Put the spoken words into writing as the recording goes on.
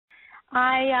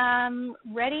I am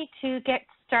ready to get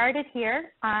started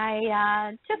here.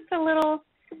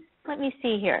 Let me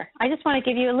see here. I just want to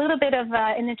give you a little bit of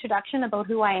an introduction about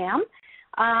who I am.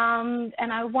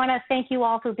 And I want to thank you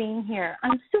all for being here.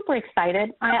 I'm super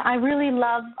excited. I really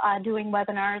love doing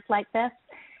webinars like this.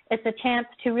 It's a chance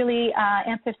to really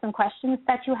answer some questions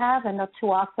that you have and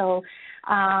to also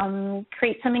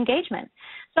create some engagement.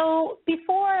 So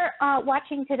before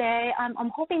watching today,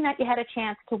 I'm hoping that you had a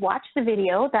chance to watch the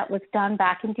video that was done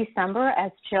back in December,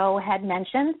 as Joe had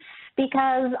mentioned,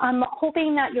 because I'm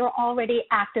hoping that you're already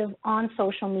active on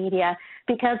social media,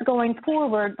 because going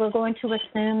forward, we're going to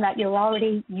assume that you're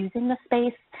already using the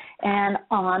space and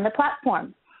on the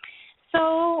platform.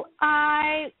 So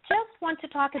I just want to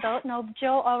talk about,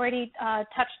 Joe already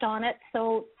touched on it,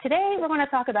 so today we're going to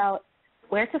talk about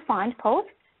where to find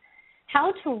posts,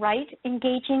 how to write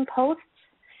engaging posts,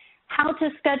 how to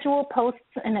schedule posts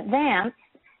in advance,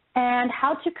 and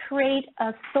how to create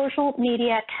a social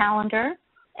media calendar.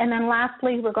 And then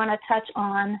lastly, we're going to touch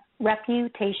on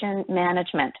reputation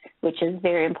management, which is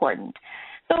very important.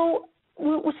 So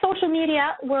with social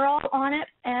media, we're all on it,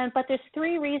 but there's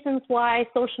 3 reasons why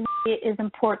social media is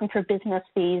important for business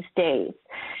these days.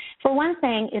 For one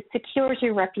thing, it secures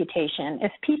your reputation.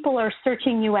 If people are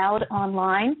searching you out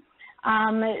online,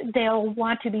 they'll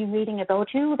want to be reading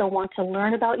about you, they'll want to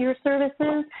learn about your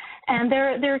services, and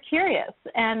they're curious,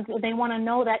 and they want to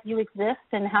know that you exist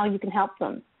and how you can help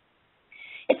them.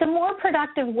 It's a more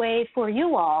productive way for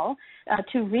you all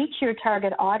to reach your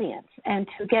target audience and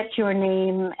to get your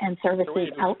name and services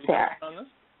out there.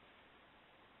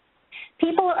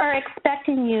 People are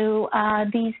expecting you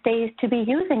these days to be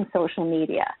using social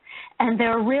media, and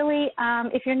they're really,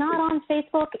 if you're not on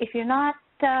Facebook, if you're not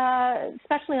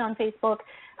especially on Facebook,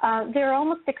 they're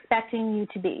almost expecting you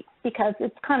to be, because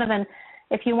it's kind of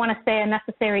if you want to say a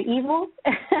necessary evil,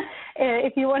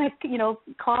 if you want to,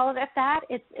 call it at that,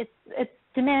 it's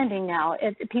demanding now.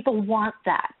 People want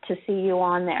that, to see you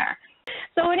on there.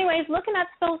 So anyways, looking at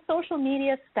social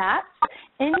media stats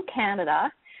in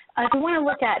Canada, if you want to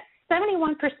look at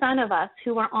 71% of us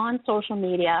who are on social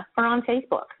media are on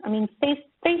Facebook. I mean,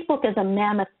 Facebook is a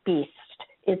mammoth beast.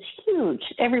 It's huge.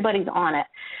 Everybody's on it.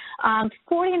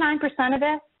 49% of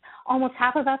us, almost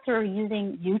half of us, are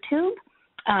using YouTube.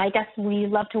 I guess we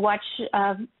love to watch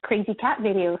crazy cat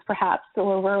videos, perhaps,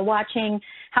 or we're watching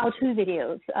how-to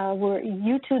videos.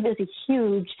 YouTube is a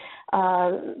huge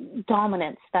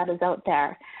dominance that is out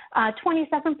there.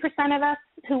 27% of us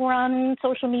who are on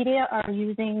social media are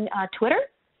using Twitter,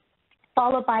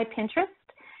 followed by Pinterest.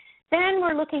 Then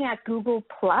we're looking at Google+,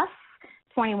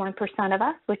 21% of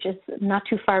us, which is not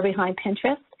too far behind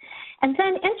Pinterest. And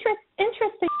then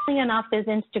interestingly enough is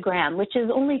Instagram, which is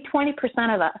only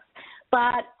 20% of us.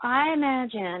 But I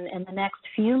imagine in the next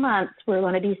few months we're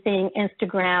going to be seeing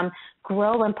Instagram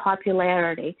grow in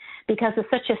popularity, because it's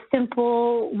such a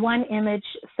simple, one image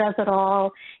says it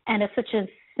all, and it's such a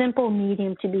simple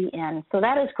medium to be in. So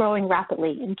that is growing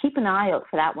rapidly, and keep an eye out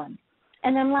for that one.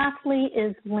 And then lastly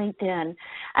is LinkedIn.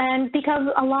 And because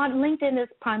LinkedIn is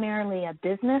primarily a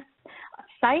business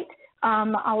site,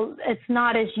 it's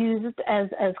not as used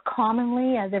as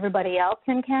commonly as everybody else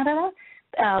in Canada,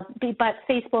 but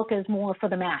Facebook is more for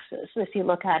the masses, if you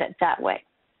look at it that way.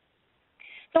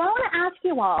 So I want to ask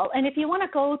you all, and if you want to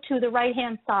go to the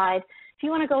right-hand side, if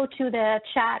you want to go to the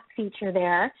chat feature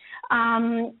there,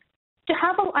 I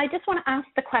just want to ask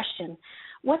the question,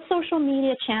 what social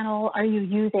media channel are you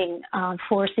using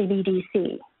for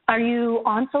CBDC? Are you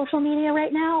on social media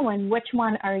right now, and which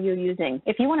one are you using?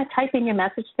 If you want to type in your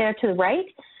message there to the right,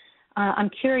 I'm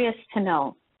curious to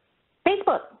know.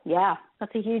 Facebook, yeah,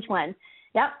 that's a huge one.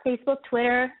 Yep, Facebook,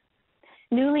 Twitter,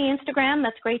 newly Instagram,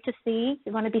 that's great to see.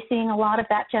 You're going to be seeing a lot of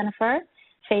that, Jennifer.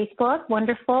 Facebook,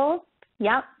 wonderful.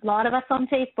 Yep, a lot of us on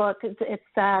Facebook. It's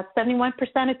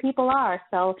 71% of people are,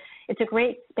 so it's a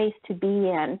great space to be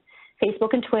in.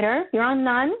 Facebook and Twitter, you're on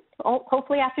none.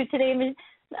 Hopefully after today,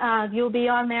 you'll be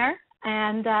on there,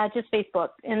 and just Facebook.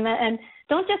 And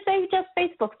don't just say just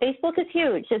Facebook. Facebook is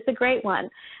huge. It's a great one.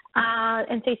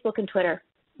 And Facebook and Twitter.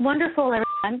 Wonderful,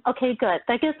 everyone. Okay, good.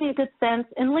 That gives me a good sense.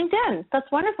 And LinkedIn, that's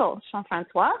wonderful,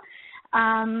 Jean-Francois.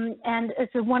 And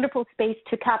it's a wonderful space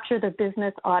to capture the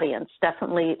business audience.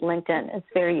 Definitely LinkedIn is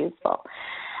very useful.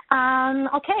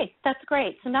 Okay, that's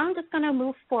great. So now I'm just going to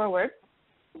move forward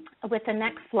with the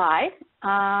next slide.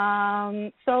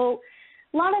 So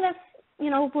a lot of us,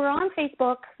 we're on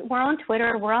Facebook, we're on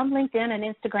Twitter, we're on LinkedIn and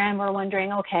Instagram. We're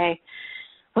wondering, okay,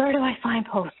 where do I find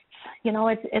posts?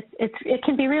 It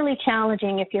can be really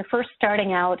challenging if you're first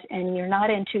starting out and you're not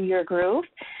into your groove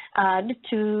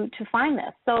to find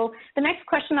this. So the next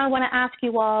question I want to ask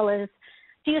you all is,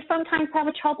 do you sometimes have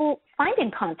a trouble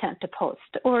finding content to post,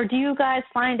 or do you guys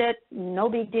find it no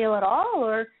big deal at all,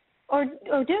 or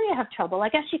do you have trouble? I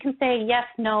guess you can say yes,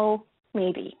 no,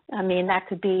 maybe. I mean, that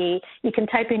could be, you can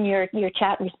type in your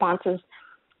chat responses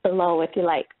below if you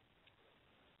like.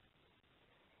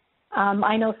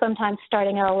 I know sometimes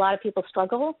starting out, a lot of people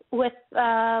struggle with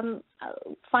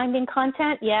finding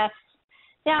content. Yes,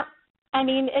 yeah. I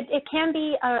mean, it can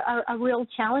be a real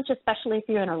challenge, especially if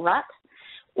you're in a rut,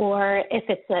 or if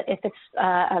it's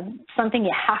something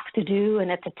you have to do and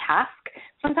it's a task.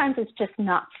 Sometimes it's just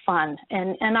not fun,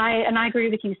 and I agree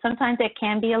with you. Sometimes it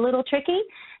can be a little tricky,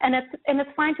 and it's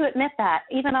fine to admit that.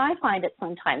 Even I find it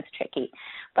sometimes tricky,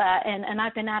 and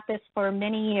I've been at this for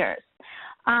many years.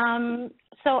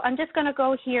 So I'm just going to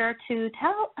go here to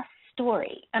tell a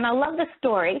story, and I love this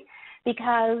story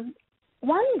because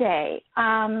one day,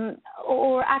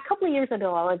 or a couple of years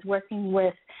ago, I was working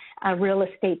with a real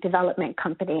estate development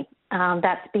company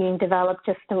that's being developed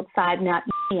just outside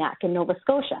Natick in Nova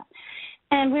Scotia.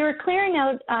 And we were clearing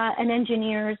out an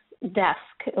engineer's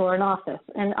desk or an office,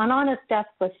 and on his desk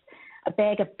was a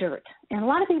bag of dirt. And a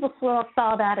lot of people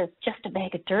saw that as just a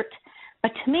bag of dirt.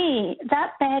 But to me,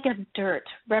 that bag of dirt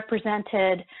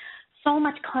represented so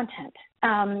much content,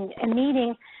 and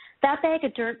meaning that bag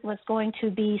of dirt was going to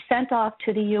be sent off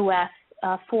to the U.S.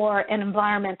 For an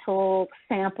environmental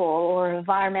sample or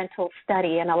environmental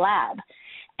study in a lab.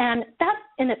 And that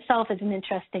in itself is an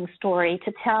interesting story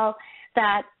to tell,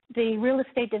 that the real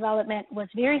estate development was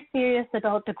very serious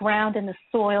about the ground and the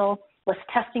soil, was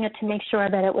testing it to make sure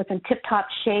that it was in tip-top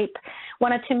shape,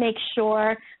 wanted to make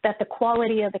sure that the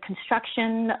quality of the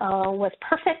construction was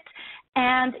perfect.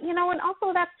 And, you know, and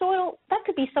also that soil, that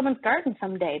could be someone's garden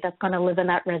someday that's going to live in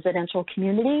that residential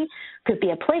community. Could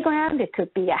be a playground. It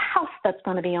could be a house that's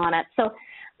going to be on it. So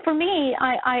for me,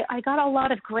 I got a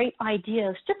lot of great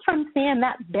ideas just from seeing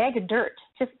that bag of dirt,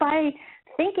 just by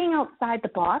thinking outside the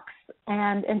box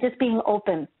and just being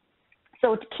open.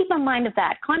 So to keep in mind of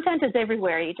that, content is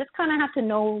everywhere. You just kind of have to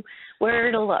know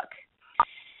where to look.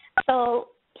 So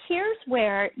here's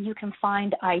where you can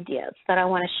find ideas that I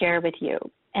want to share with you.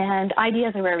 And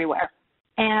ideas are everywhere.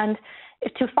 And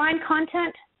to find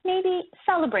content, maybe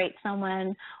celebrate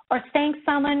someone or thank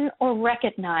someone or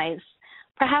recognize.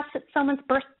 Perhaps it's someone's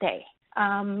birthday.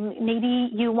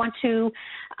 Maybe you want to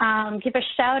give a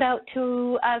shout out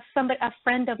to a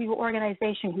friend of your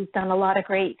organization who's done a lot of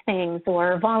great things,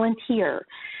 or volunteer.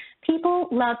 People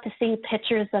love to see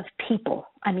pictures of people.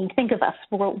 I mean, think of us.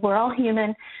 We're all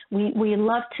human. We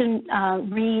love to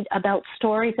read about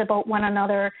stories about one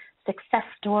another, success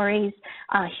stories,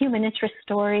 human interest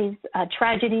stories,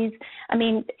 tragedies. I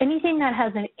mean, anything that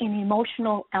has an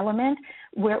emotional element,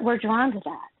 we're drawn to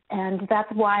that. And that's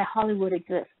why Hollywood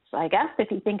exists, I guess, if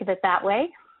you think of it that way.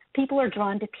 People are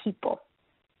drawn to people.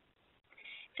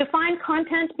 To find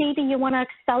content, maybe you want to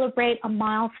celebrate a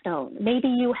milestone. Maybe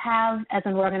you have, as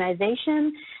an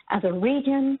organization, as a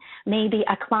region, maybe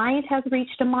a client has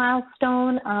reached a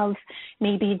milestone of,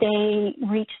 maybe they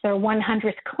reached their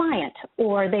 100th client,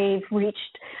 or they've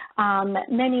reached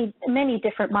many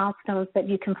different milestones that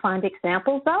you can find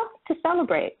examples of to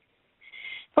celebrate.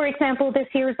 For example, this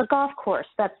year is a golf course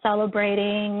that's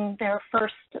celebrating their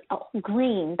first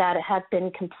green that had been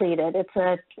completed. It's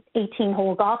a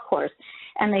 18-hole golf course,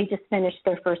 and they just finished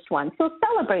their first one. So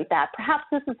celebrate that. Perhaps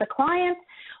this is a client,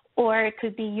 or it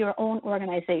could be your own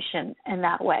organization in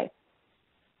that way.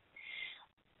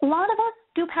 A lot of us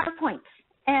do PowerPoints.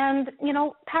 And, you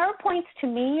know, PowerPoints to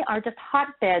me are just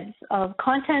hotbeds of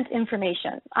content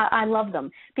information. I love them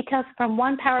because from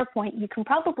one PowerPoint, you can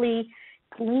probably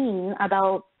glean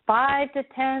about 5 to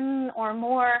 10 or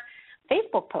more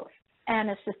Facebook posts, and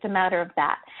it's just a matter of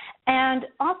that. And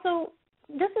also,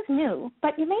 this is new,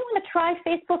 but you may want to try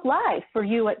Facebook Live for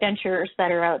you adventurers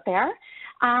that are out there.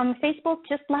 Facebook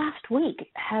just last week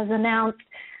has announced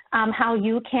how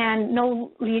you can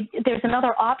there's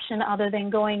another option other than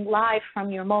going live from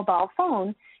your mobile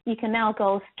phone. You can now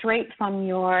go straight from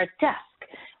your desk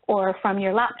or from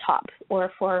your laptop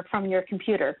or from your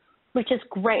computer, which is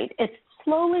great. It's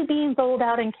slowly being rolled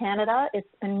out in Canada. It's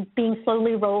been being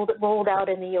slowly rolled out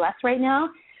in the U.S. right now.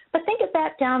 But think of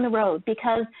that down the road,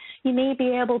 because you may be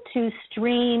able to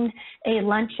stream a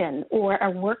luncheon or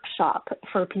a workshop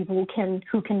for people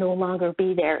who can no longer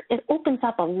be there. It opens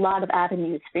up a lot of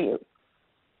avenues for you.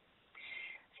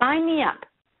 Sign me up.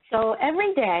 So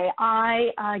every day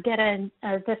I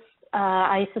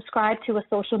I subscribe to a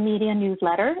social media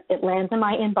newsletter. It lands in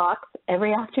my inbox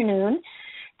every afternoon.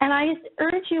 And I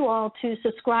urge you all to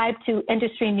subscribe to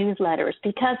industry newsletters,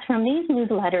 because from these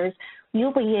newsletters,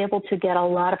 you'll be able to get a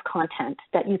lot of content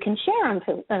that you can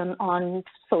share on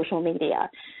social media.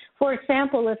 For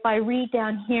example, if I read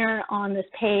down here on this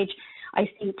page, I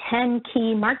see 10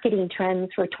 key marketing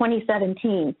trends for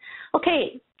 2017.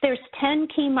 Okay, there's 10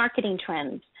 key marketing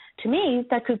trends. To me,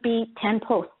 that could be 10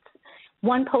 posts,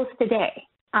 one post a day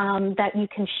that you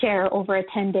can share over a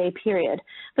 10-day period.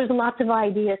 There's lots of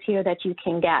ideas here that you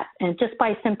can get, and just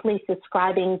by simply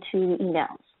subscribing to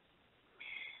emails.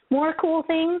 More cool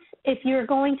things, if you're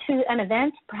going to an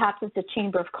event, perhaps it's a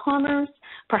Chamber of Commerce,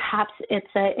 perhaps it's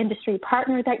an industry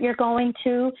partner that you're going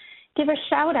to, give a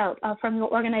shout out from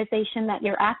your organization that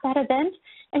you're at that event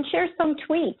and share some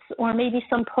tweets or maybe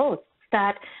some posts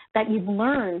that you've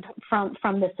learned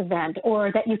from this event,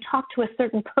 or that you talk to a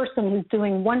certain person who's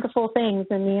doing wonderful things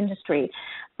in the industry.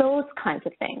 Those kinds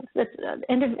of things.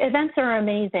 Events are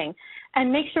amazing,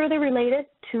 and make sure they're related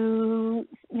to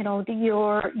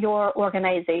your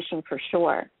organization for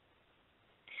sure.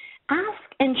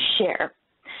 Ask and share.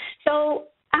 So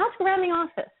ask around the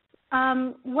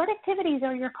office. What activities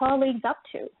are your colleagues up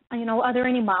to? Are there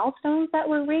any milestones that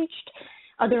were reached?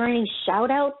 Are there any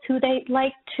shout-outs who they'd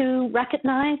like to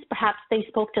recognize? Perhaps they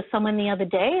spoke to someone the other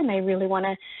day and they really want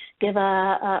to give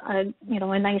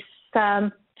a nice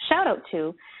shout-out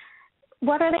to.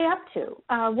 What are they up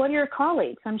to? What are your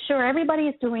colleagues? I'm sure everybody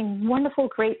is doing wonderful,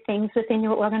 great things within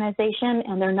your organization,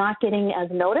 and they're not getting as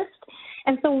noticed.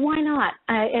 And so why not?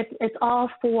 It's all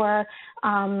for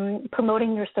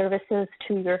promoting your services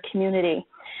to your community.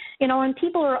 And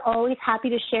people are always happy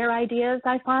to share ideas,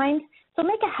 I find. So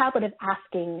make a habit of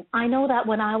asking. I know that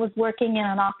when I was working in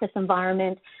an office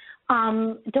environment,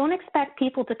 don't expect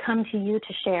people to come to you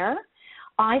to share.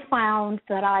 I found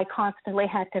that I constantly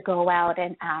had to go out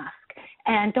and ask.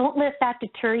 And don't let that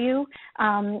deter you.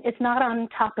 It's not on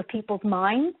top of people's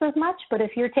minds as much, but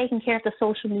if you're taking care of the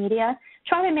social media,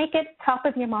 try to make it top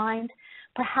of your mind.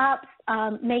 Perhaps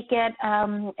make it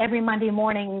every Monday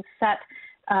morning, set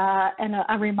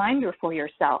a reminder for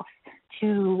yourself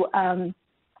to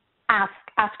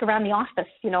ask around the office,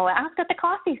 ask at the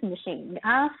coffee machine,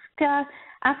 ask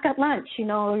at lunch,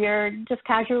 you're just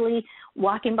casually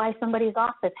walking by somebody's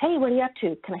office. Hey, what are you up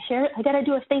to? Can I share it? I got to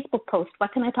do a Facebook post.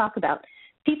 What can I talk about?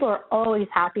 People are always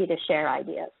happy to share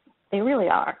ideas. They really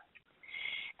are.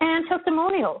 And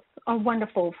testimonials are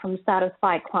wonderful from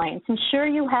satisfied clients. I'm sure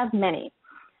you have many.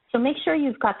 So make sure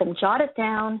you've got them jotted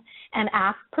down and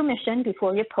ask permission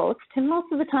before you post. And most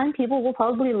of the time, people will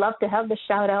probably love to have the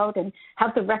shout out and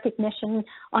have the recognition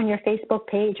on your Facebook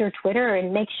page or Twitter,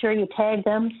 and make sure you tag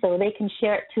them so they can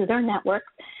share it to their network,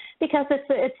 because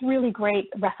it's really great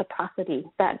reciprocity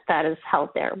that is held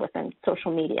there within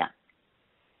social media.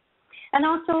 And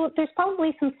also, there's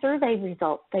probably some survey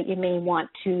results that you may want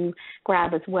to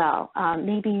grab as well.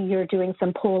 Maybe you're doing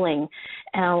some polling,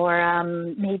 or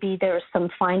maybe there's some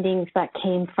findings that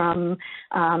came from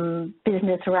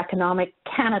Business or Economic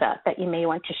Canada that you may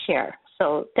want to share.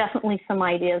 So definitely some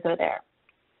ideas are there.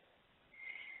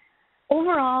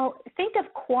 Overall, think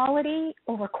of quality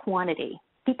over quantity.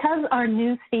 Because our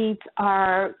news feeds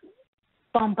are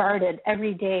bombarded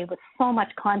every day with so much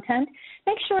content,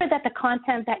 make sure that the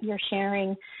content that you're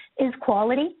sharing is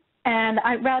quality. And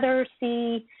I'd rather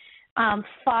see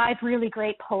 5 really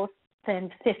great posts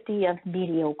than 50 of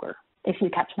mediocre, if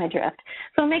you catch my drift.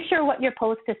 So make sure what your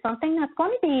post is something that's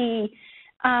going to be,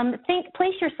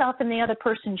 place yourself in the other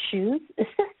person's shoes. Is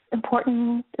this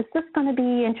important? Is this going to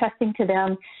be interesting to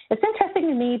them? It's interesting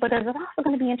to me, but is it also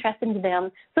going to be interesting to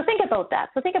them? So think about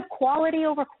that. So think of quality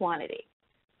over quantity.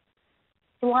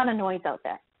 A lot of noise out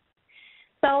there.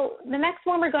 So the next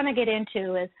one we're going to get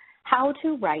into is how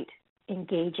to write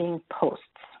engaging posts.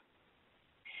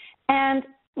 And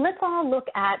let's all look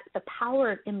at the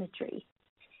power of imagery.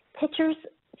 Pictures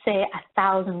say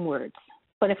 1,000 words.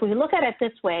 But if we look at it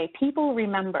this way, people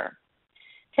remember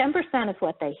 10% of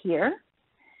what they hear,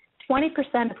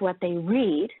 20% of what they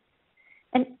read,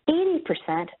 and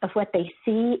 80% of what they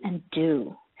see and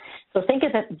do. So think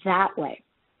of it that way.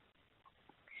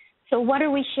 So what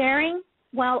are we sharing?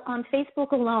 Well, on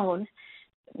Facebook alone,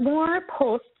 more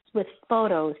posts with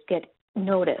photos get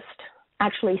noticed.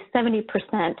 Actually, 70%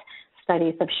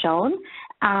 studies have shown.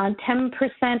 10%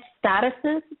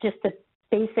 statuses, just a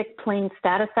basic plain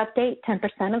status update,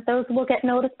 10% of those will get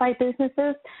noticed by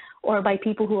businesses or by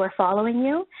people who are following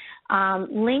you.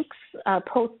 Links,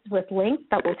 posts with links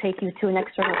that will take you to an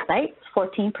external site,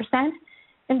 14%.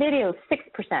 And videos,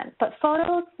 6%. But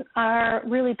photos are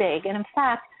really big. And in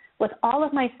fact, with all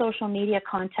of my social media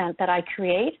content that I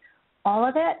create, all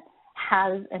of it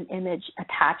has an image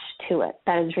attached to it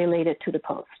that is related to the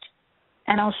post.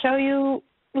 And I'll show you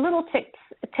little tips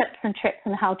and tricks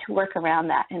on how to work around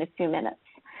that in a few minutes.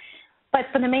 But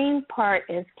for the main part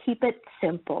is keep it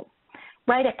simple.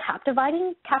 Write a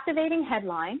captivating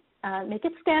headline make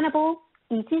it scannable,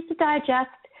 easy to digest.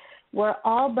 We're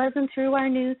all buzzing through our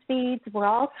news feeds. We're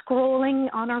all scrolling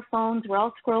on our phones. We're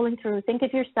all scrolling through. Think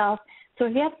of yourself. So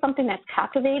if you have something that's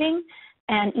captivating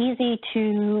and easy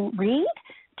to read,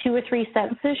 2 or 3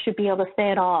 sentences should be able to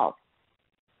say it all.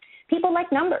 People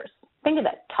like numbers. Think of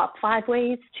it, top 5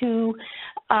 ways to,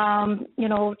 clean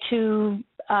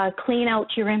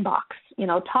out your inbox.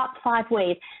 Top 5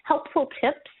 ways. Helpful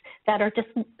tips that are just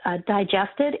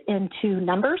digested into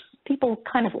numbers. People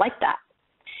kind of like that.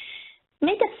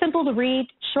 Make it simple to read,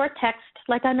 short text.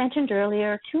 Like I mentioned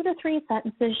earlier, 2 to 3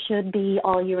 sentences should be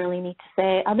all you really need to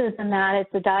say. Other than that,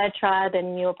 it's a diatribe,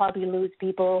 and you'll probably lose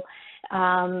people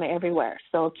everywhere.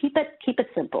 So keep it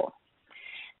simple.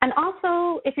 And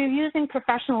also, if you're using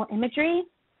professional imagery,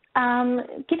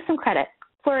 give some credit.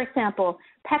 For example,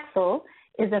 Pexel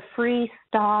is a free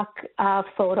stock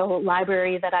photo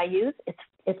library that I use.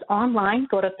 It's online.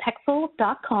 Go to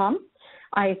Pexel.com.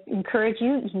 I encourage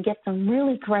you. You can get some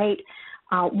really great,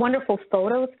 wonderful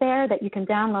photos there that you can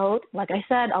download. Like I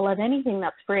said, I love anything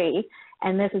that's free,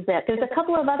 and this is it. There's a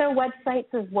couple of other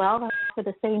websites as well for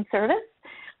the same service,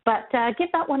 but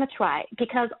give that one a try,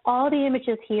 because all the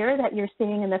images here that you're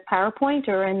seeing in this PowerPoint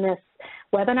or in this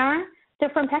webinar, they're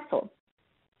from Pexel.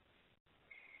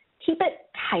 Keep it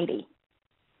tidy.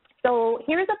 So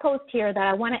here's a post here that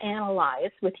I want to analyze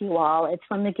with you all. It's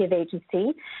from the Give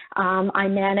Agency. I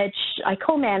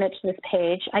co-manage this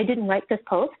page. I didn't write this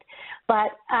post,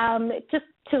 but just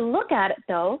to look at it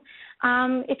though,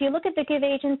 if you look at the Give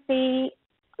Agency,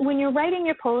 when you're writing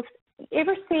your post, you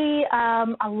ever see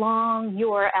a long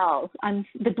URL?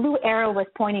 The blue arrow was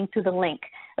pointing to the link,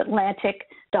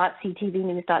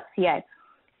 atlantic.ctvnews.ca.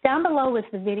 Down below is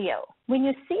the video. When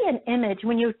you see an image,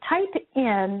 when you type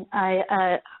in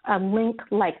a link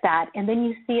like that, and then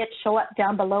you see it show up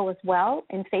down below as well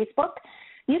in Facebook,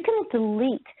 you can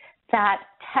delete that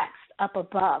text up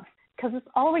above because it's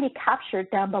already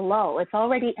captured down below. It's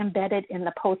already embedded in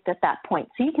the post at that point.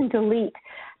 So you can delete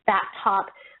that top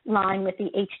line with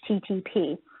the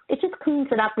HTTP. It just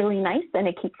cleans it up really nice, and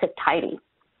it keeps it tidy.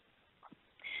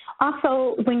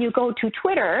 Also, when you go to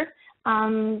Twitter,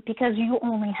 because you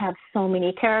only have so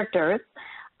many characters,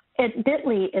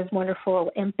 Bitly is wonderful,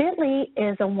 and Bitly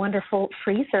is a wonderful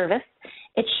free service.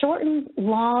 It shortens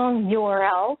long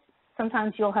URLs.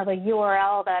 Sometimes you'll have a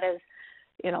URL that is,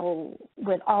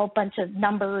 with all bunch of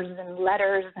numbers and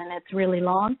letters, and it's really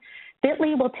long.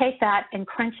 Bitly will take that and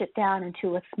crunch it down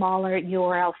into a smaller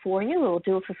URL for you. It will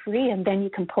do it for free, and then you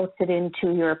can post it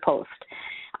into your post.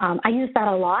 I use that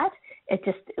a lot. It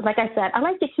just, like I said, I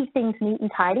like to keep things neat and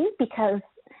tidy because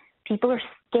people are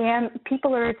scanning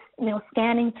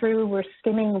through, we're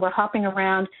skimming, we're hopping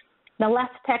around. The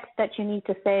less text that you need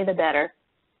to say, the better.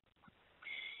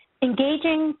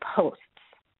 Engaging posts.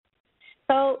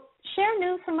 So share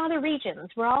news from other regions.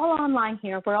 We're all online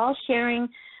here. We're all sharing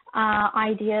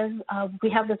ideas. We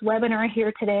have this webinar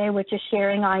here today, which is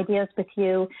sharing ideas with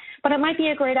you. But it might be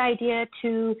a great idea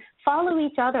to follow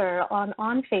each other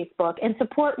on Facebook and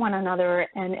support one another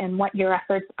and what your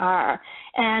efforts are.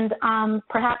 And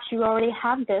perhaps you already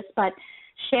have this, but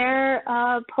share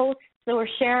posts or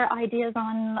share ideas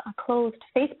on a closed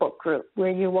Facebook group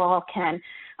where you all can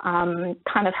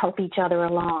kind of help each other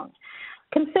along.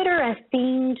 Consider a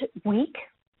themed week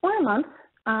or a month.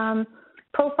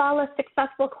 Profile a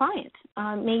successful client.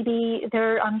 Maybe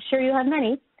I'm sure you have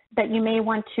many that you may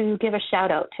want to give a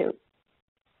shout out to.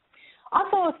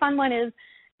 Also, a fun one is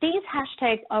these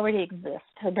hashtags already exist.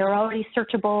 They're already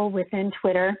searchable within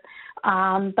Twitter.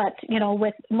 But,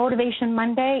 with Motivation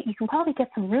Monday, you can probably get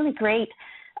some really great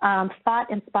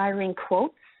thought-inspiring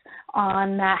quotes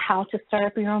on how to start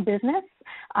up your own business,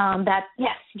 that,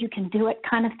 yes, you can do it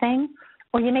kind of thing.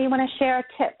 Or you may want to share a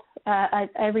tip.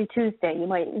 Every Tuesday, you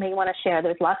may want to share.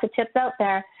 There's lots of tips out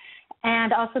there.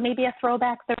 And also maybe a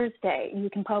throwback Thursday. You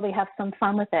can probably have some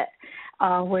fun with it,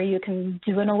 where you can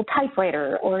do an old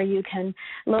typewriter, or you can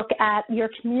look at your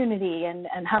community and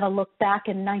have a look back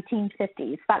in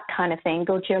 1950s, that kind of thing.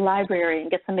 Go to your library and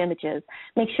get some images.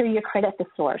 Make sure you credit the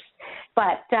source.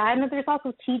 But I know there's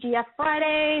also TGF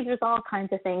Friday. There's all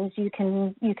kinds of things you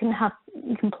can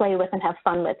play with and have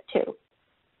fun with too,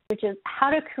 which is how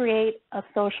to create a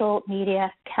social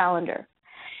media calendar.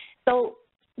 So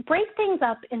break things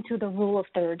up into the rule of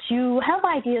thirds. You have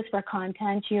ideas for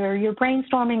content, you're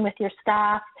brainstorming with your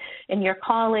staff and your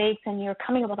colleagues, and you're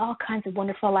coming up with all kinds of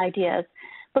wonderful ideas.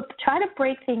 But try to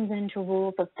break things into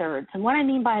rules of thirds. And what I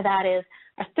mean by that is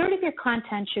a third of your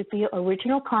content should be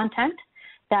original content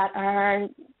that are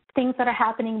things that are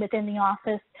happening within the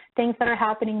office, things that are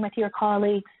happening with your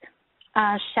colleagues,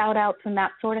 shout outs and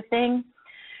that sort of thing.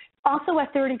 Also, a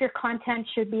third of your content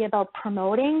should be about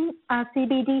promoting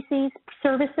CBDC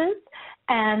services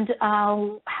and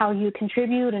how you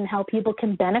contribute and how people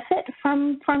can benefit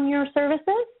from your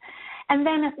services. And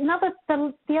then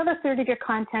the other third of your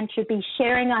content should be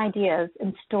sharing ideas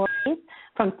and stories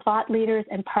from thought leaders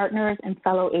and partners and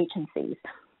fellow agencies.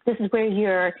 This is where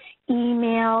your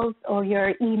emails or your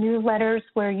e-newsletters,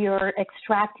 where you're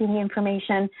extracting the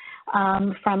information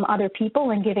from other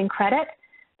people and giving credit.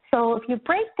 So if you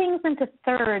break things into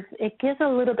thirds, it gives a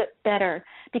little bit better,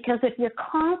 because if you're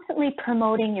constantly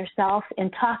promoting yourself and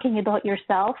talking about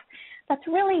yourself, that's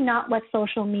really not what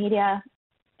social media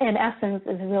in essence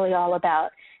is really all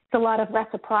about. It's a lot of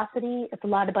reciprocity, it's a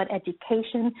lot about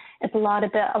education, it's a lot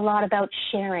about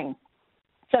sharing.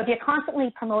 So if you're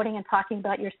constantly promoting and talking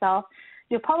about yourself,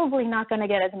 you're probably not going to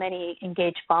get as many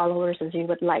engaged followers as you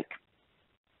would like.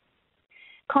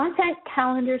 Content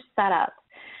calendar setup.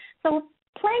 So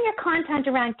plan your content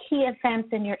around key events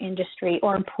in your industry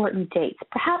or important dates.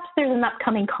 Perhaps there's an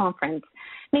upcoming conference.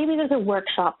 Maybe there's a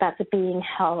workshop that's being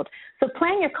held. So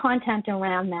plan your content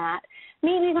around that.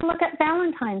 Maybe even look at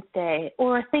Valentine's Day,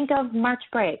 or think of March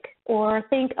break, or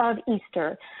think of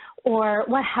Easter, or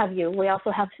what have you. We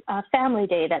also have Family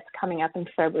Day that's coming up in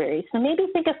February. So maybe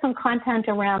think of some content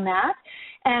around that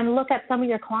and look at some of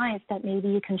your clients that maybe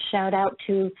you can shout out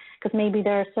to, because maybe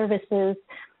there are services.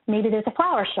 Maybe there's a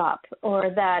flower shop,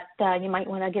 or that you might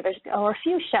want to give or a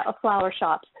few flower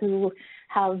shops who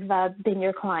have been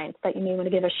your clients that you may want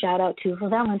to give a shout out to for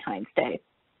Valentine's Day.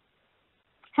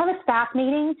 Have a staff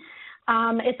meeting.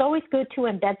 It's always good to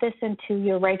embed this into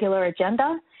your regular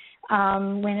agenda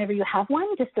whenever you have one,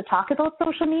 just to talk about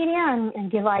social media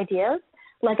and give ideas.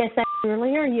 Like I said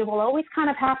earlier, you will always kind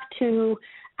of have to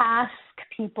ask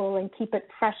people and keep it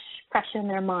fresh in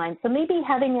their mind. So maybe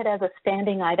having it as a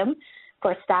standing item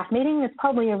for a staff meeting is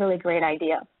probably a really great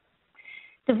idea.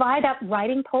 Divide up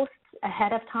writing posts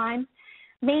ahead of time.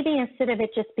 Maybe instead of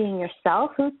it just being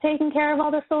yourself who's taking care of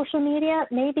all the social media,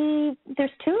 maybe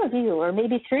there's 2 of you or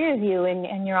maybe 3 of you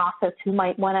in your office who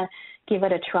might want to give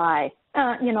it a try.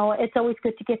 It's always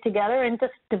good to get together and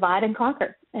just divide and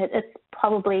conquer. It's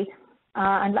probably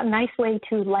a nice way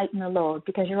to lighten the load,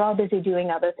 because you're all busy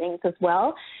doing other things as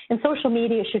well. And social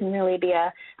media shouldn't really be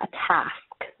a task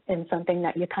and something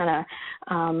that you kind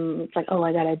of, it's like, oh,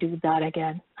 I got to do that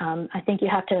again. I think you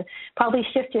have to probably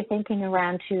shift your thinking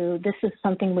around to, this is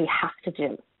something we have to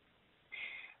do.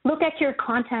 Look at your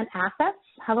content assets.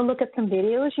 Have a look at some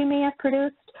videos you may have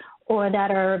produced or that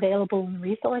are available in the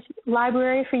resource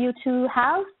library for you to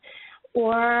have,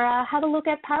 or have a look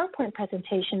at PowerPoint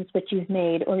presentations which you've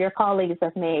made or your colleagues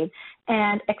have made,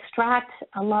 and extract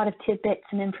a lot of tidbits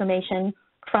and information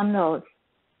from those.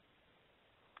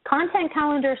 Content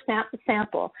calendar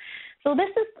sample. So this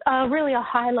is really a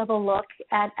high-level look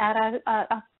at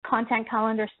a content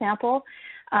calendar sample.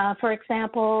 For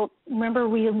example, remember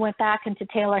we went back into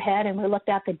TaylorHead and we looked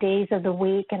at the days of the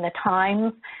week and the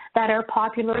times that are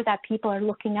popular that people are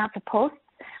looking at the posts?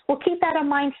 We'll keep that in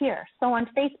mind here. So on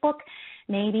Facebook,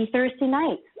 maybe Thursday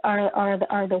nights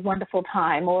are the wonderful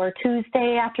time, or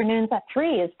Tuesday afternoons at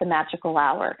 3 is the magical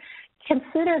hour.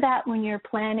 Consider that when you're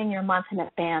planning your month in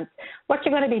advance, what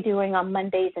you're going to be doing on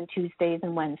Mondays and Tuesdays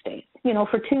and Wednesdays.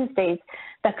 For Tuesdays,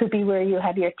 that could be where you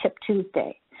have your Tip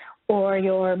Tuesday or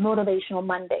your Motivational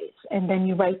Mondays, and then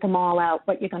you write them all out,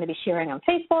 what you're going to be sharing on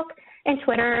Facebook and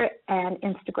Twitter and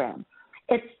Instagram.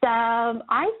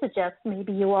 I suggest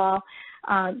maybe you all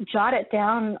jot it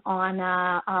down on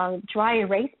a dry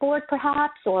erase board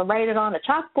perhaps, or write it on a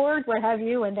chalkboard, what have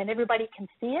you, and then everybody can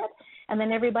see it. And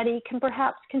then everybody can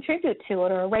perhaps contribute to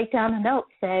it, or write down a note,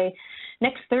 say,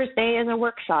 next Thursday is a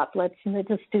workshop. Let's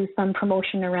just do some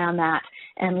promotion around that,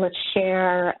 and let's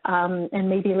share, and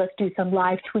maybe let's do some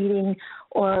live tweeting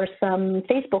or some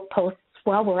Facebook posts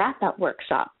while we're at that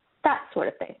workshop, that sort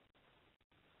of thing.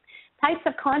 Types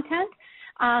of content,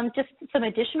 just some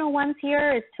additional ones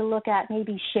here is to look at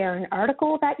maybe share an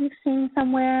article that you've seen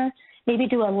somewhere, maybe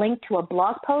do a link to a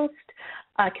blog post.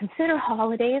 Consider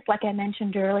holidays, like I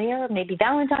mentioned earlier, maybe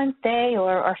Valentine's Day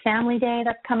or Family Day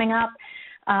that's coming up.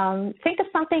 Think of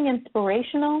something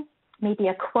inspirational, maybe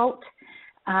a quote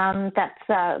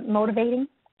that's motivating.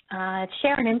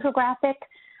 Share an infographic,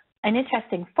 an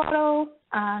interesting photo,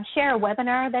 share a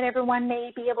webinar that everyone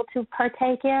may be able to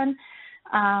partake in.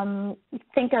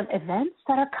 Think of events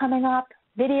that are coming up,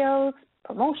 videos,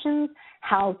 promotions,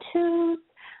 how-tos,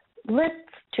 lists,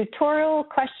 tutorial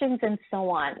questions, and so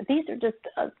on. These are just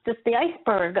the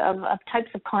iceberg of types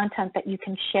of content that you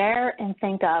can share and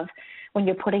think of when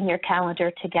you're putting your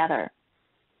calendar together.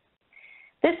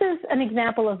 This is an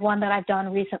example of one that I've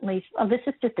done recently. This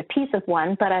is just a piece of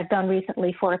one that I've done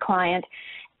recently for a client.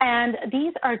 And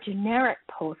these are generic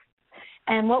posts.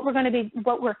 And what we're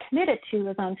committed to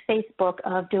is on Facebook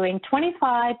of doing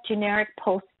 25 generic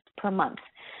posts per month.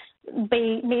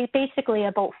 Basically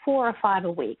about 4 or 5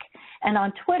 a week. And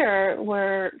on Twitter,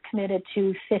 we're committed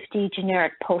to 50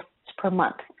 generic posts per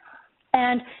month.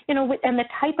 And, and the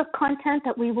type of content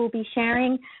that we will be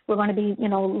sharing, we're going to be,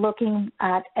 looking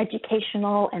at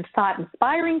educational and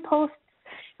thought-inspiring posts.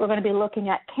 We're going to be looking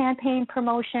at campaign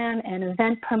promotion and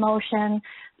event promotion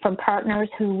from partners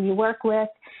who we work with.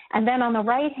 And then on the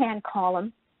right-hand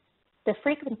column, the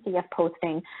frequency of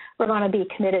posting, we're going to be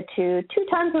committed to 2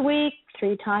 times a week,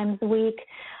 3 times a week,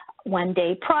 1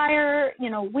 day prior,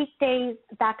 weekdays,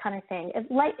 that kind of thing.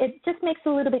 It just makes it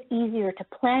a little bit easier to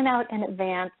plan out in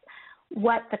advance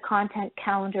what the content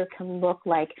calendar can look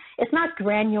like. It's not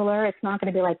granular. It's not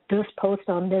going to be like this post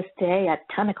on this day at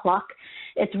 10 o'clock.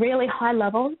 It's really high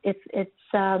level. It's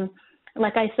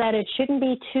like I said, it shouldn't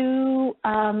be too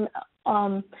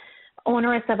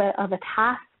onerous of a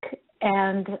task.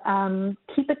 And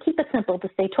keep it simple. To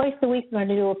say twice a week, we're going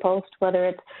to do a post, whether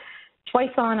it's twice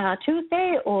on a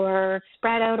Tuesday or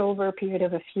spread out over a period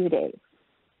of a few days.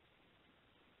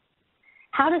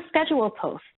 How to schedule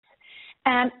posts.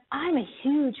 And I'm a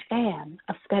huge fan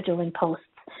of scheduling posts.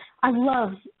 I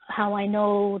love how I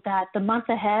know that the month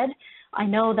ahead, I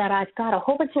know that I've got a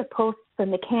whole bunch of posts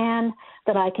in the can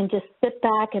that I can just sit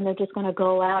back and they're just going to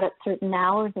go out at certain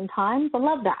hours and times. I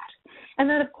love that. And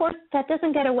then, of course, that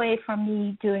doesn't get away from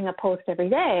me doing a post every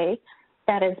day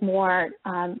that is more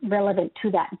relevant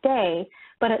to that day,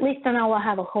 but at least I know I'll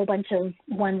have a whole bunch of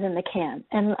ones in the can.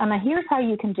 And here's how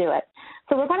you can do it.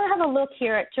 So we're going to have a look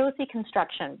here at Josie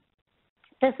Construction.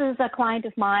 This is a client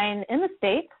of mine in the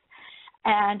States,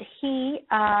 and he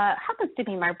happens to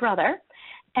be my brother,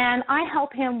 and I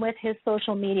help him with his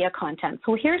social media content.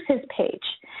 So here's his page.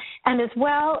 And as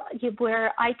well,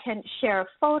 where I can share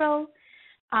photos,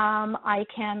 I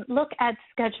can look at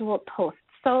scheduled posts.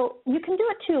 So you can do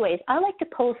it 2 ways. I like to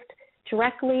post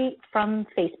directly from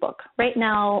Facebook. Right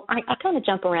now, I kind of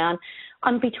jump around.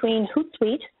 I'm between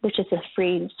Hootsuite, which is a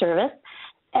free service,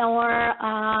 or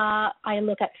I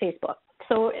look at Facebook.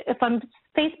 So if I'm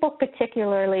Facebook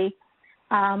particularly,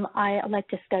 I like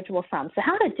to schedule from. So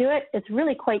how to do it is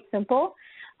really quite simple.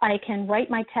 I can write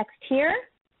my text here,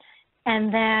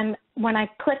 and then when I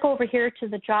click over here to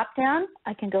the drop-down,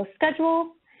 I can go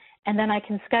schedule, and then I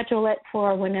can schedule it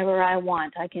for whenever I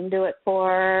want. I can do it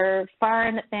for far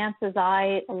in advance as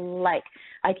I like.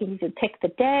 I can either pick the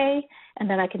day, and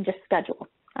then I can just schedule.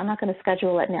 I'm not going to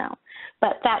schedule it now,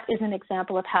 but that is an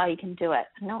example of how you can do it.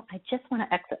 No, I just want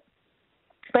to exit.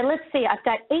 But let's see, I've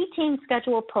got 18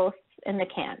 scheduled posts in the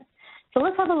can. So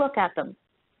let's have a look at them.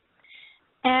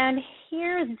 And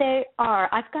here they are.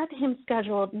 I've got him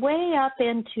scheduled way up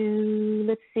into,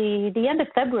 let's see, the end of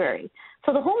February.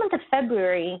 So the whole month of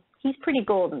February, he's pretty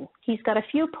golden. He's got a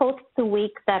few posts a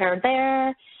week that are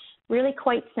there, really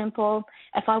quite simple.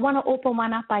 If I want to open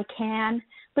one up, I can.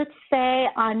 Let's say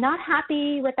I'm not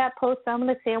happy with that post. I'm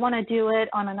going to say I want to do it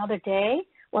on another day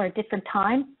or a different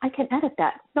time. I can edit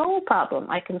that. No problem.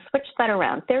 I can switch that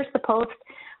around. There's the post.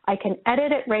 I can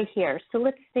edit it right here. So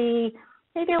let's see.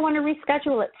 Maybe I want to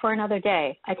reschedule it for another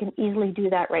day. I can easily do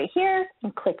that right here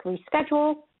and click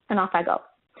reschedule, and off I go.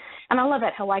 And I love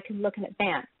it how I can look in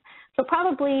advance. So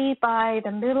probably by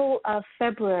the middle of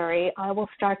February, I will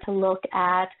start to look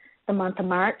at the month of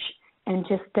March and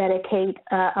just dedicate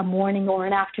a morning or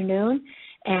an afternoon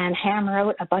and hammer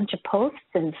out a bunch of posts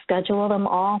and schedule them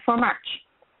all for March.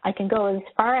 I can go as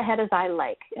far ahead as I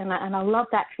like, and I love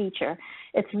that feature.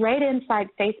 It's right inside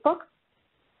Facebook,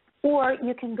 or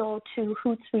you can go to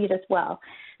Hootsuite as well.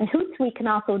 And Hootsuite can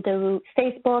also do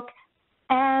Facebook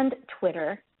and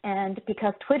Twitter, and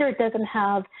because Twitter doesn't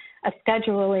have a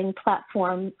scheduling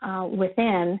platform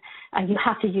within, you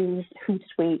have to use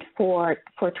Hootsuite for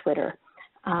Twitter,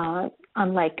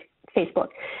 unlike Facebook.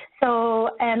 So,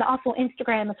 and also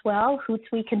Instagram as well.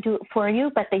 Hootsuite can do it for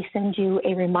you, but they send you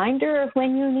a reminder of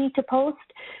when you need to post,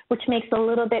 which makes it a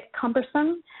little bit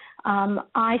cumbersome.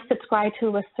 I subscribe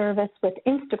to a service with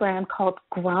Instagram called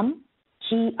Grum,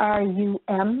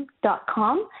 GRUM.com,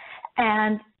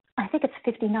 and I think it's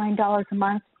 $59 a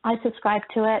month. I subscribe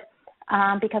to it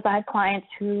because I have clients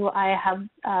who I have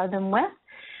them with,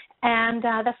 and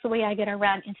that's the way I get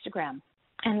around Instagram.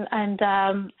 And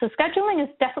so scheduling is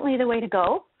definitely the way to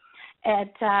go.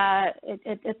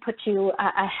 It puts you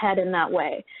ahead in that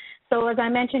way. So as I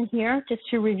mentioned here, just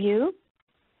to review,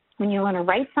 when you want to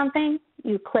write something,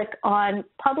 you click on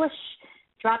Publish,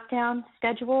 drop-down,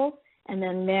 Schedule, and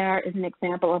then there is an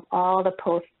example of all the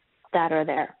posts that are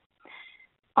there.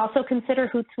 Also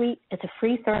consider Hootsuite. It's a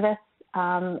free service,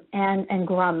 and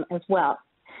Grum as well.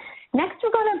 Next,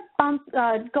 we're going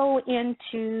to go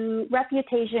into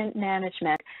reputation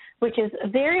management, which is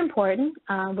very important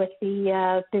with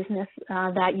the business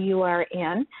that you are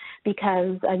in,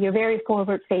 because you're very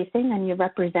forward-facing and you're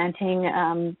representing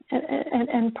an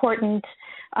important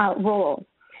role.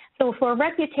 So for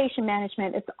reputation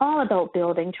management, it's all about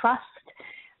building trust.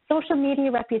 Social media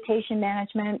reputation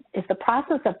management is the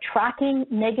process of tracking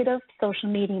negative social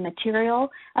media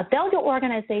material about your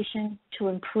organization to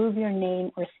improve your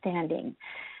name or standing.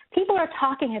 People are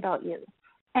talking about you,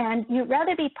 and you'd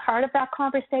rather be part of that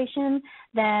conversation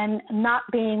than not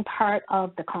being part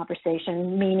of the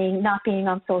conversation, meaning not being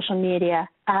on social media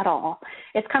at all.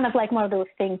 It's kind of like one of those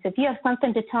things, if you have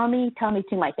something to tell me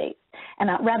to my face, and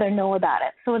I'd rather know about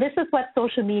it. So this is what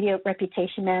social media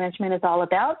reputation management is all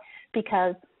about,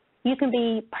 because you can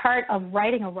be part of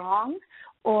righting a wrong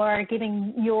or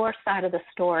giving your side of the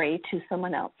story to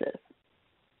someone else's.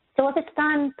 So if it's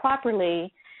done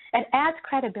properly, it adds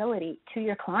credibility to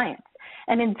your clients,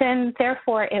 and then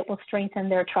therefore it will strengthen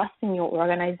their trust in your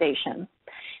organization.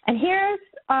 And here's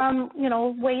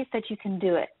ways that you can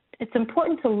do it. It's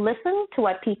important to listen to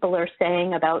what people are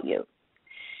saying about you.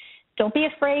 Don't be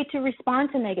afraid to respond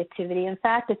to negativity. In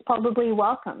fact, it's probably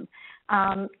welcome.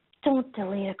 Don't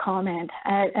delete a comment.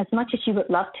 As much as you would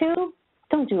love to,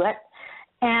 don't do it.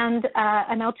 And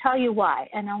I'll tell you why.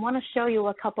 And I want to show you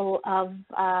a couple of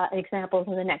examples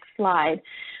in the next slide.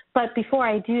 But before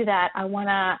I do that, I want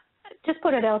to just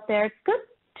put it out there. It's good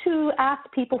to ask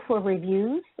people for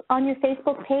reviews on your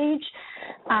Facebook page,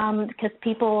 because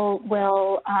people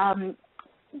will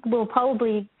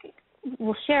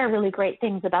share really great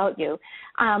things about you.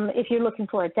 If you're looking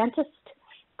for a dentist,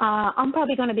 I'm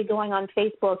probably going to be going on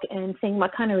Facebook and seeing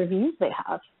what kind of reviews they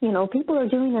have. People are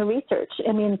doing their research.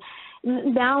 I mean,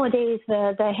 nowadays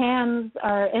the hands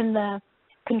are in the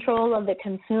control of the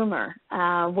consumer,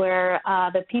 where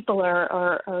the people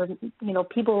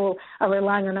people are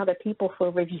relying on other people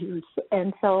for reviews.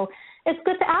 And so it's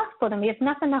good to ask for them. You have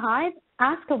nothing to hide,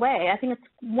 ask away. I think it's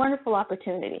a wonderful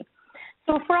opportunity.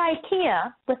 So for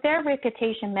IKEA, with their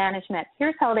reputation management,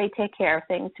 here's how they take care of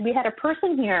things. We had a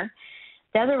person here,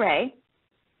 Desiree.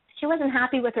 She wasn't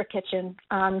happy with her kitchen.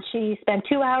 She spent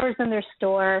 2 hours in their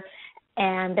store,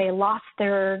 and they lost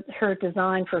her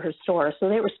design for her store. So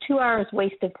there was 2 hours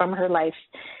wasted from her life,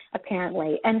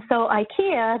 apparently. And so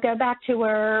IKEA got back to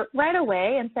her right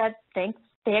away and said, thanks.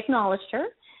 They acknowledged her.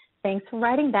 Thanks for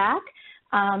writing back.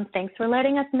 Thanks for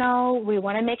letting us know. We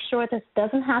want to make sure this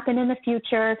doesn't happen in the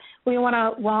future. We want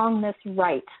to wrong this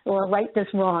right, or right this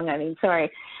wrong,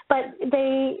 sorry. But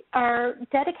they are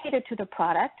dedicated to the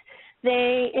product.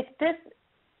 If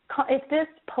this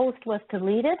post was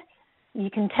deleted, you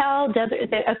can tell that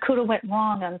it could have went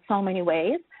wrong in so many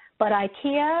ways. But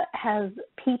IKEA has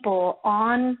people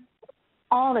on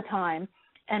all the time,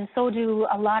 and so do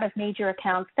a lot of major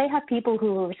accounts. They have people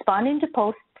who are responding to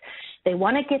posts. They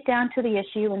want to get down to the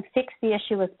issue and fix the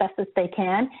issue as best as they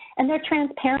can, and they're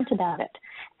transparent about it.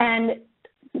 And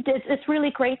it's really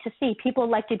great to see. People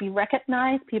like to be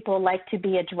recognized. People like to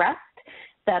be addressed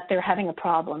that they're having a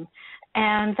problem.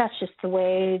 And that's just the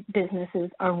way businesses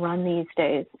are run these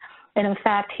days. And in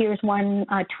fact, here's one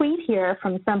tweet here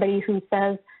from somebody who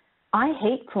says, I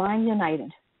hate flying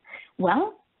United.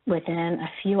 Well, within a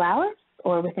few hours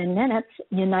or within minutes,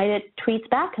 United tweets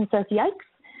back and says, yikes.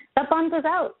 That bums us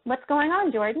out. What's going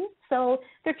on, Jordan? So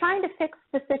they're trying to fix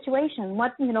the situation.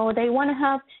 They want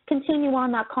to continue on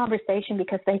that conversation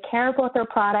because they care about their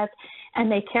product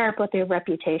and they care about their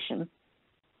reputation.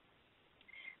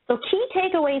 So key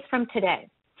takeaways from today.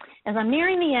 As I'm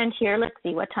nearing the end here, let's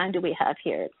see, what time do we have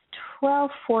here? It's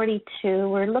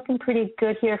 12:42. We're looking pretty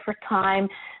good here for time.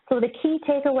 So the key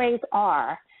takeaways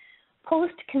are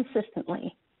post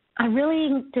consistently. I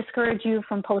really discourage you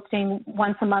from posting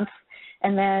once a month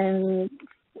and then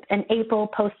in April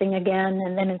posting again,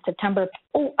 and then in September,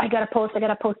 I got to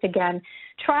post again.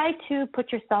 Try to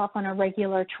put yourself on a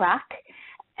regular track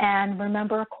and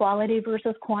remember quality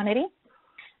versus quantity.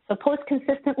 So post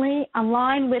consistently,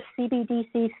 align with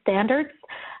CBDC standards,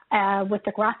 with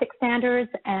the graphic standards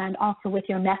and also with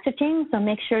your messaging. So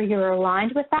make sure you're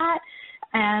aligned with that.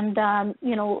 And,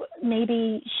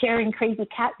 maybe sharing crazy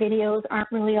cat videos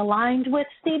aren't really aligned with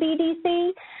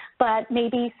CBDC, but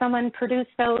maybe someone produced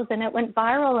those and it went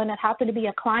viral and it happened to be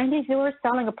a client of yours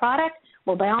selling a product.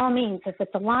 Well, by all means, if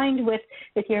it's aligned with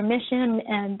your mission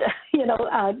and,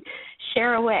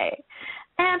 share away.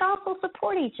 And also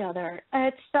support each other.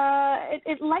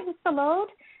 It lightens the load.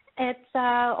 It's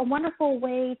a wonderful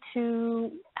way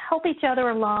to help each other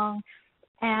along.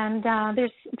 And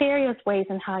there's various ways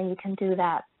in how you can do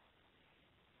that.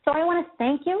 So I want to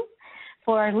thank you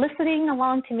for listening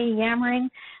along to me yammering.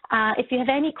 If you have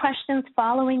any questions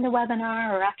following the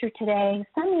webinar or after today,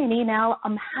 send me an email.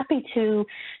 I'm happy to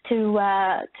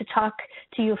talk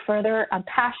to you further. I'm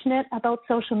passionate about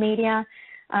social media.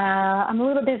 I'm a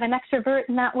little bit of an extrovert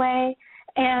in that way.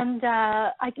 And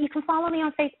you can follow me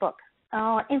on Facebook,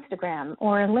 or Instagram,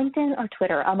 or LinkedIn, or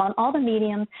Twitter. I'm on all the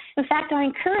mediums. In fact, I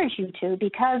encourage you to,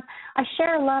 because I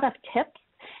share a lot of tips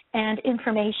and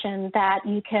information that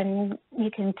you can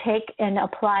take and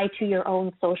apply to your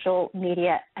own social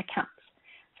media accounts.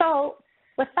 So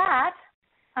with that,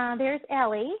 there's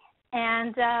Ellie,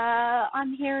 and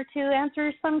I'm here to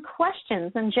answer some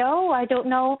questions. And Joe, I don't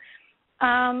know,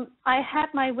 I had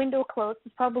my window closed.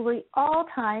 There's probably all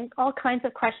kinds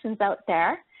of questions out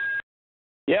there.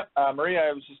 Yep, Maria,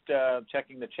 I was just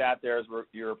checking the chat there as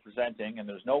you were presenting, and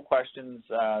there's no questions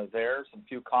there, some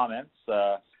few comments.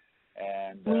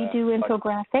 We do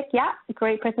infographic, yeah,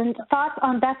 great present. Thoughts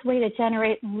on best way to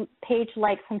generate page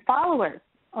likes and followers?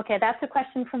 Okay, that's a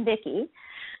question from Vicki.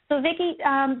 So Vicki,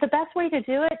 the best way to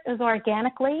do it is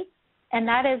organically, and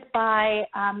that is by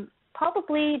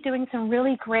probably doing some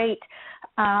really great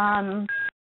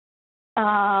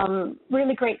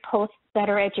posts that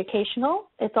are educational.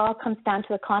 It all comes down to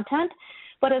the content.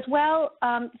 But as well,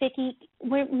 Vicki,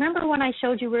 remember when I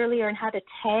showed you earlier on how to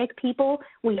tag people?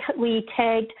 We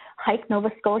tagged Hike Nova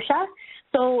Scotia.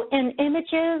 So in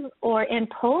images or in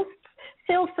posts,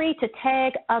 feel free to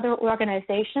tag other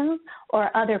organizations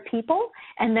or other people,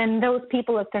 and then those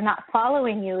people, if they're not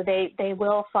following you, they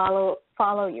will follow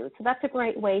you. So that's a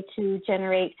great way to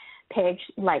generate page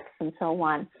likes and so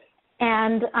on.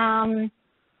 And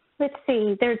let's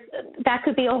see, that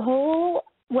could be a whole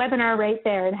webinar right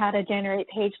there on how to generate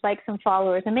page likes and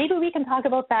followers, and maybe we can talk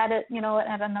about that at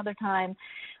another time.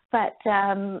 But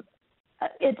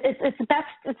it's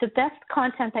the best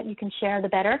content that you can share, the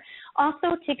better.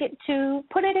 Also, to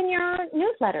put it in your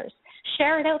newsletters,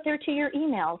 share it out there to your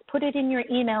emails, put it in your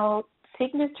email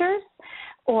signatures,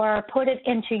 or put it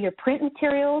into your print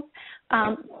materials.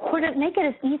 Make it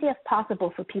as easy as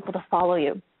possible for people to follow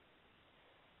you.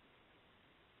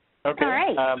 Okay. All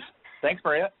right. Thanks,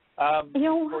 Maria.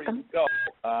 You're before welcome. you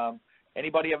go,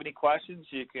 anybody have any questions,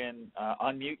 you can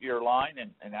unmute your line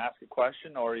and ask a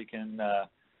question, or you can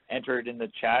enter it in the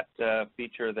chat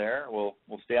feature there. We'll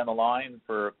stay on the line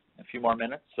for a few more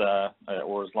minutes, or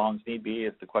as long as need be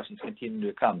if the questions continue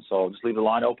to come. So I'll just leave the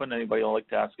line open. Anybody would like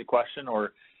to ask a question,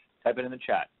 or type it in the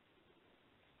chat.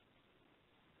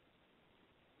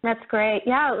 That's great.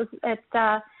 Yeah, it's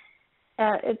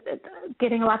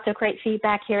getting lots of great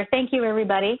feedback here. Thank you,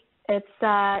 everybody.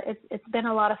 It's been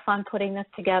a lot of fun putting this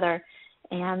together,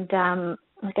 and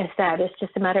like I said, it's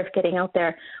just a matter of getting out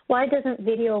there. Why doesn't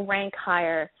video rank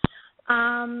higher?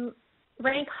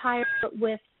 Rank higher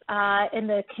with in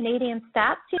the Canadian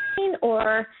stats, you mean,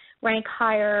 or rank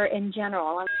higher in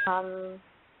general?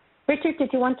 Richard, did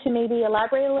you want to maybe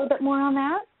elaborate a little bit more on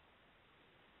that?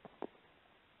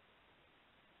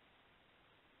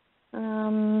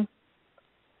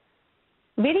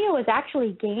 Video is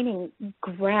actually gaining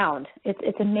ground.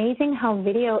 It's amazing how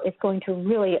video is going to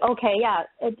really,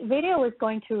 video is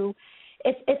going to,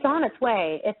 it's on its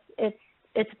way.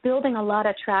 It's building a lot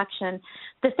of traction.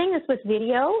 The thing is with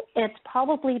video, it's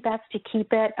probably best to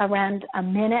keep it around a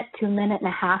minute to a minute and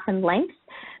a half in length,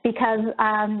 because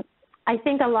I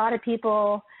think a lot of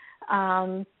people,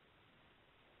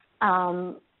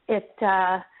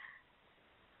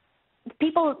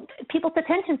 people's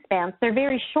attention spans, they're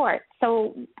very short.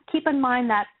 So keep in mind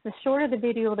that the shorter the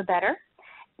video, the better.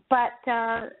 But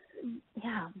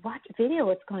watch video,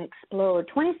 it's going to explode.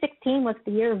 2016 was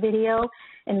the year of video,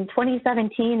 and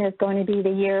 2017 is going to be the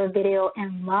year of video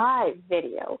and live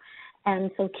video.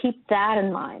 And so keep that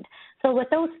in mind. So with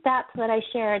those stats that I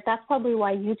shared, that's probably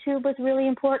why YouTube was really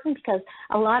important, because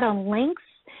a lot of links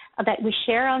that we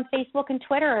share on Facebook and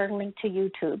Twitter are linked to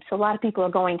YouTube. So a lot of people are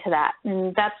going to that,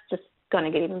 and that's just going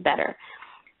to get even better.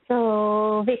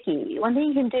 So, Vicki, one thing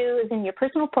you can do is in your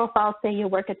personal profile, say you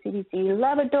work at CBC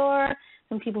Labrador.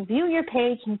 Some people view your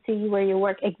page and see where you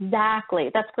work. Exactly.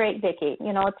 That's great, Vicki.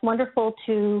 You know, it's wonderful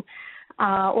to,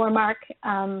 or Mark,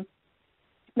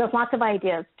 there's lots of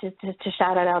ideas to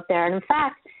shout it out there. And in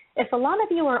fact, if a lot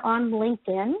of you are on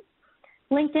LinkedIn,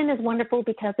 LinkedIn is wonderful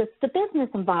because it's the business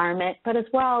environment, but as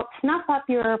well, snuff up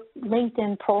your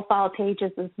LinkedIn profile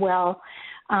pages as well,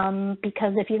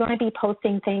 because if you're going to be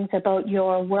posting things about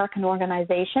your work and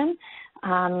organization,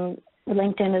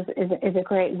 LinkedIn is a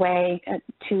great way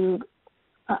to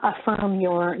affirm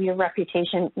your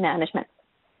reputation management.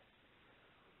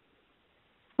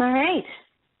 All right.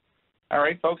 All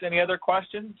right, folks, any other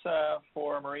questions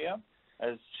for Maria?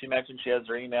 As she mentioned, she has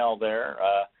her email there.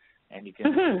 And you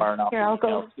can fire off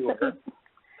emails to her.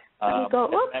 Let me go.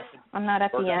 Oops, I'm not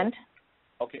at the end.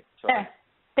 Okay, sorry.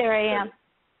 There I am.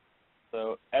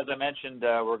 So as I mentioned,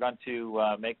 we're going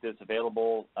to make this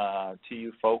available to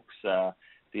you folks,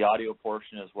 the audio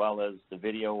portion as well as the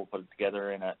video. We'll put it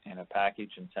together in a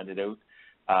package and send it out.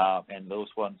 And those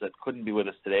ones that couldn't be with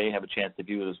us today have a chance to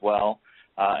view it as well.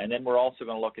 And then we're also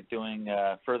going to look at doing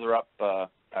a follow-up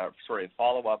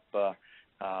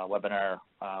webinar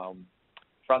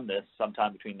from this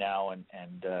sometime between now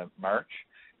and March.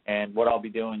 And what I'll be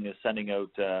doing is sending out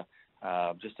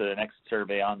just an exit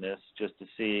survey on this just to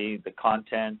see the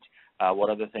content, what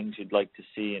other things you'd like to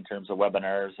see in terms of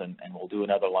webinars, and we'll do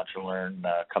another Lunch and Learn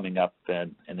coming up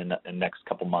in the next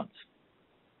couple months.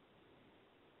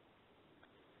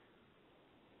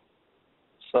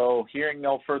 So hearing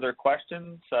no further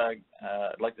questions, I'd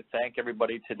like to thank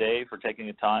everybody today for taking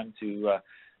the time to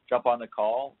jump on the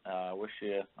call. Wish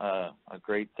you a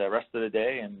great rest of the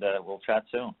day, and we'll chat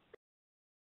soon.